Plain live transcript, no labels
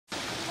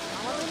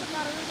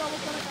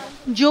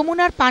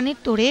যমুনার পানির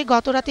তোড়ে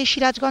গতরাতে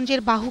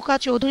সিরাজগঞ্জের বাহুকা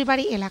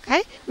চৌধুরীবাড়ি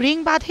এলাকায় রিং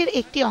বাঁধের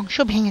একটি অংশ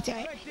ভেঙে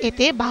যায়।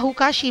 এতে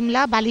বাহুকা,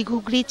 শিমলা,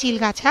 বালিঘুগরি,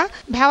 চিলগাছা,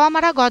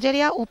 ভেওয়ামারা,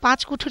 গজারিয়া ও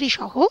পাঁচকুঠুরি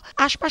সহ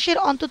আশপাশের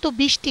অন্তত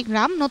 20টি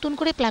গ্রাম নতুন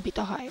করে প্লাবিত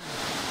হয়।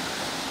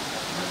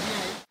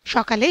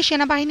 সকালে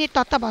সেনাবাহিনীর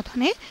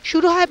তত্ত্বাবধানে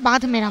শুরু হয়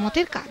বাঁধ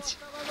মেরামতের কাজ।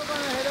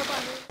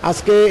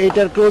 আজকে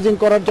এটার ক্লোজিং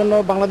করার জন্য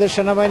বাংলাদেশ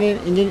সেনাবাহিনীর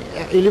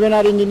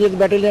 11 ইঞ্জিনিয়ার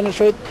ব্যাটালিয়নের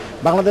সহিত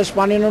বাংলাদেশ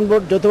পানি উন্নয়ন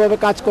বোর্ড যৌথভাবে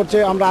কাজ করছে।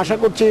 আমরা আশা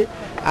করছি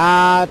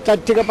 4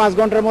 থেকে 5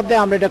 ঘন্টার মধ্যে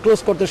আমরা এটা ক্লোজ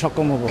করতে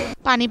সক্ষম হব।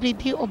 পানি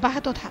বৃদ্ধি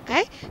অব্যাহত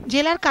থাকায়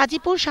জেলার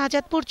কাজীপুর,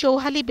 শাহজাদপুর,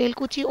 চৌহালি,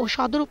 বেলকুচি ও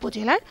সদর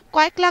উপজেলার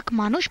কয়েক লাখ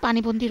মানুষ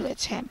পানিবন্দী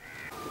রয়েছে।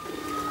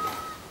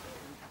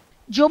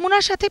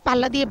 যমুনার সাথে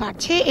পাল্লা দিয়ে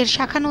বাড়ছে এর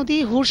শাখা নদী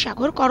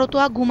হুরসাগর,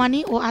 করতোয়া,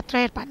 গুমানি ও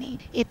আত্রায়ের পানি।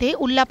 এতে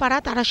উল্লাপাড়া,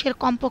 তারাশের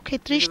কমপক্ষে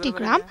 30টি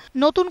গ্রাম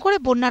নতুন করে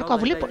বন্যার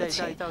কবলে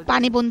পড়েছে।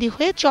 পানিবন্দী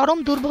হয়ে চরম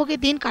দুর্ভোগে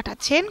দিন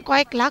কাটাচ্ছেন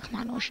কয়েক লাখ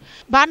মানুষ।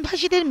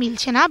 বানভাসীদের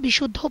মিলছে না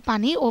বিশুদ্ধ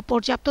পানি ও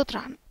পর্যাপ্ত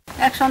ত্রাণ।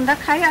 এক সন্ধ্যা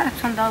খাই আর এক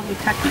সন্ধ্যা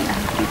থাকি।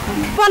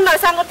 বন্যার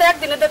সামনে তো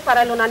একদিনে দেখ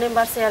পারাইলো না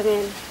মেম্বার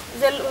চেয়ারম্যান,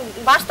 যে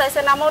বাঁচতাইছে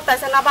না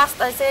মরতাইছে না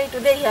বাঁচতাইছে একটু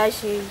দেখে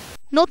আইসি।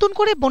 নতুন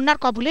করে বন্যার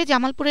কবলে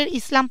জামালপুরের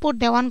ইসলামপুর,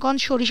 দেওয়ানগঞ্জ,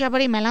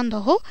 সরিষাবাড়ি,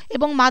 মেলান্দহ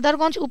এবং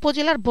মাদারগঞ্জ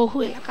উপজেলার বহু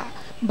এলাকা।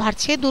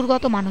 বাড়ছে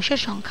দুর্গত মানুষের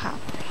সংখ্যা।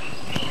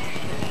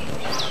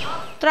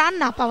 ত্রাণ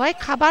না পাওয়ায়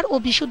খাবার ও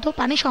বিশুদ্ধ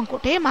পানি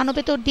সংকটে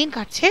মানবেতর দিন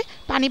কাটছে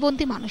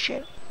পানিবন্দী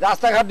মানুষের।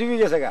 রাস্তাঘাট ডুবে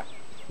গেছে,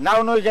 নাও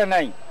নৌকা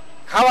নাই,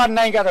 খাবার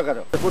নাই, কারো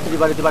কারো প্রতিটি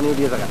বাড়িতে পানি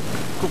উঠিয়ে থাকা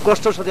খুব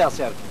কষ্টের সাথে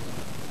আছে। আর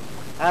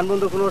এখন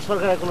পর্যন্ত কোনো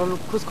সরকারের কোনো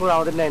খোঁজ খবর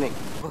আমাদের নেয় নাই।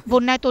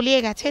 বন্যায় তলিয়ে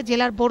গেছে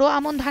জেলার বড়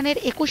আমন ধানের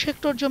 21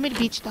 হেক্টর জমির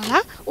বীজতলা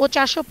ও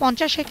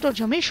 450 হেক্টর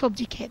জমির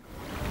সবজি ক্ষেত।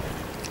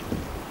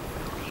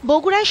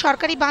 বগুড়ায়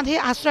সরকারি বাঁধে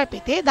আশ্রয়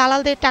পেতে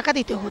দালালদের টাকা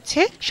দিতে হচ্ছে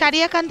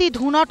সারিয়াকান্দি,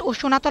 ধুনট ও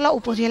সোনাতলা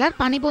উপজেলার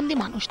পানিবন্দী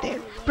মানুষদের।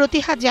 প্রতি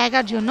হাত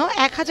জায়গার জন্য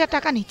 1000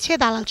 টাকা নিচ্ছে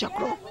দালাল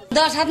চক্র।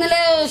 10 হাত নিলে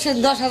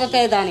 10,000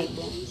 টাকা দান নিব,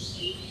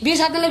 20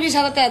 হাত নিলে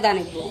 20,000 টাকা দান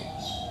নিব।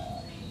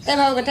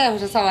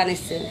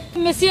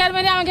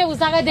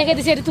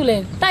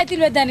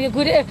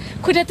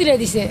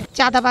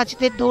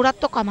 চাঁদাবাজদের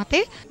দৌরাত্ম্য কমাতে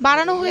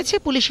বাড়ানো হয়েছে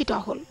পুলিশি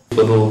টহল।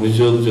 কোনো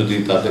অভিযোগ যদি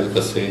তাদের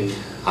কাছে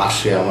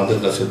আসে, আমাদের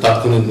কাছে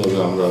তাৎক্ষণিকভাবে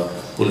আমরা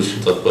পুলিশি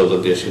তৎপরতা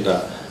দিয়ে সেটা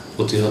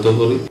প্রতিহত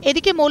করি।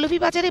 এদিকে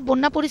মৌলভীবাজারে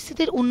বন্যা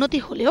পরিস্থিতির উন্নতি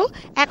হলেও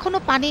এখনো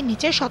পানির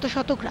নিচে শত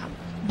শত গ্রাম।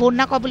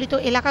 বন্যা কবলিত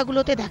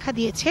এলাকাগুলোতে দেখা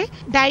দিয়েছে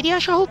ডায়রিয়া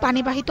সহ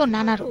পানিবাহিত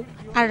নানা রোগ।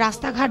 আর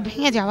রাস্তাঘাট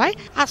ভেঙে যাওয়ায়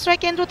আশ্রয়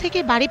কেন্দ্র থেকে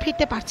বাড়ি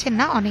ফিরতে পারছেন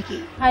না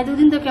অনেকেই।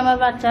 দুদিন থেকে আমার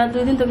বাচ্চা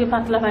 2 দিন থেকে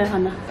পাতলা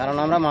পায়খানা। কারণ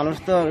আমরা মানুষ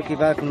তো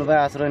কিভাবে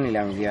কোনোভাবে আশ্রয়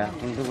নিলাম গিয়া,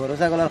 কিন্তু গরু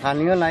ছাগলের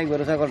পানিও নাই,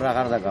 গরু ছাগল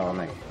রাখার জায়গাও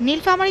নাই।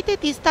 নীলফামারীতে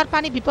তিস্তার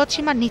পানি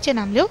বিপদসীমার নিচে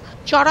নামলেও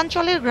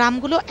চরাঞ্চলের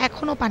গ্রামগুলো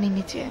এখনো পানির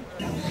নিচে।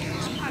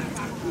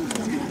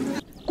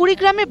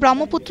 কুড়িগ্রামে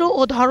ব্রহ্মপুত্র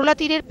ও ধরলা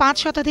তীরের 5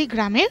 শতাধিক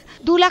গ্রামের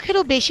 2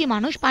 লাখেরও বেশি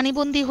মানুষ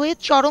পানিবন্দী হয়ে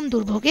চরম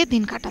দুর্ভোগে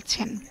দিন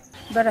কাটাচ্ছেন।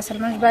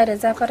 মানুষ বাইরে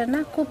যা পারে না,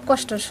 খুব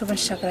কষ্ট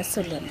সমস্যা করে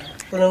চলে না,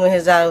 কোনো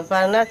মেয়ে যাও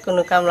পারে না,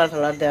 কোনো কামলা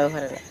টামলা দেওয়া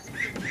পারে না।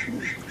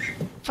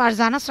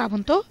 ফারজানা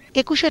শ্রাবন্ত,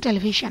 একুশে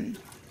টেলিভিশন।